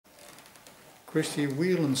Cristy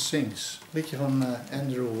Whelan sings, liedje van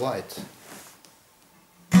Andrew White.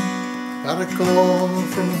 Got a call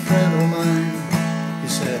from a friend of mine. He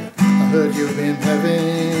said, I heard you've been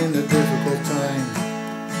having a difficult time.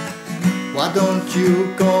 Why don't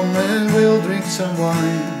you come and we'll drink some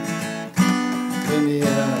wine? In the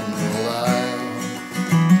end we'll lie.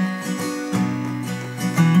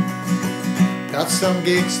 Got some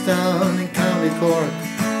gigs down in County Cork.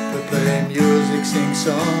 We'll play music, sing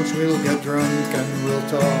songs, we'll get drunk and we'll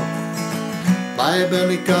talk. By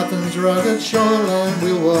Ballycotton's rugged shoreline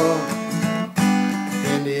we'll walk.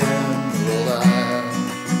 In the end we'll lie.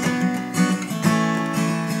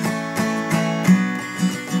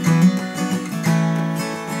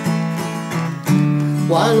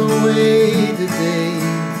 While away the day,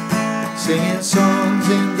 singing songs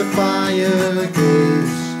in the fire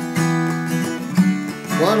gaze.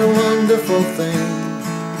 What a wonderful thing,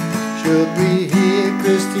 should we hear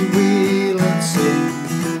Cristy Whelan sing,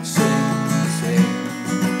 sing, sing.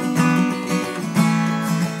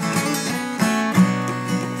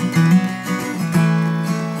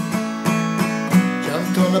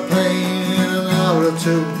 Jumped on a plane in an hour or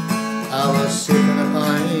two, I was sipping a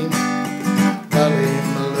pint,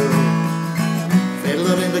 Ballymaloo.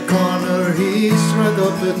 Fiddler in the corner, he struck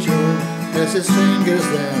up a tune as his fingers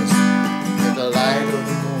danced in the light of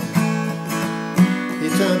the moon. He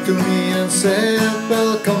turned to me and said,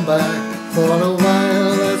 welcome back. For a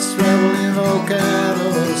while let's travel in all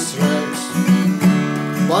cattle and stripes.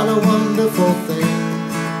 What a wonderful thing,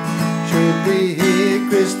 should we hear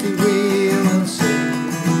Cristy Whelan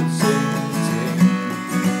sing, sing, sing.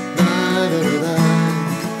 La da da da,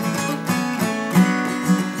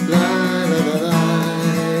 la da da da,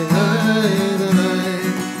 la da da da,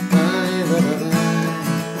 la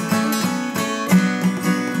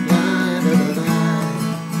da da da.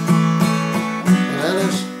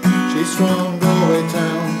 She's from Galway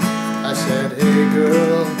town. I said, hey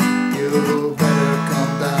girl, you better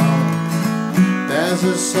come down. There's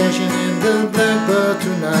a session in the Blackbird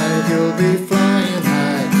tonight. You'll be flying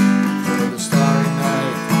high through the starry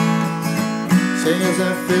night. Singers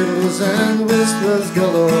and fiddles and whistlers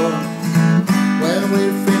galore. When we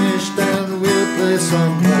finish then we'll play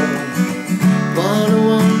some more. What a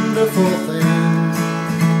wonderful thing,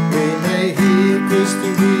 we may hear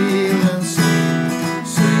Cristy Whelan sing,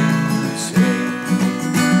 sing, sing.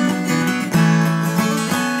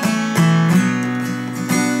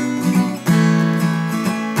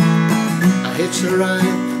 I hitched a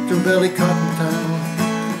ride to Ballycotton town.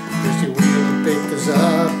 Cristy Whelan picked us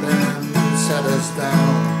up and sat us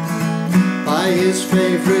down by his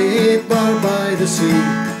favorite bar by the sea.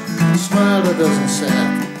 He smiled a dozen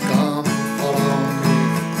said, come follow me.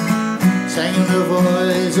 Sang in a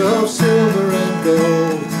voice of silver and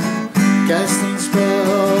gold, casting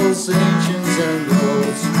spells, ancients and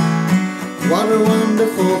old. What a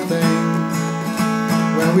wonderful thing,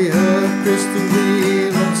 when we heard Cristy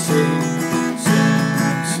Whelan sing,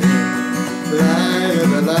 sing, sing. La da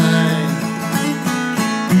da da,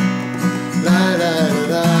 la da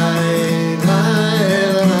da da, la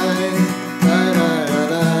da da da,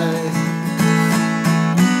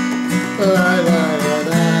 la da da.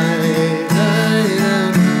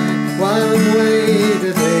 While away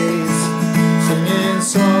the days, singing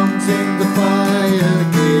songs in the fire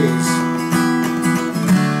gaze.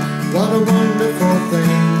 What a wonderful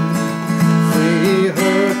thing,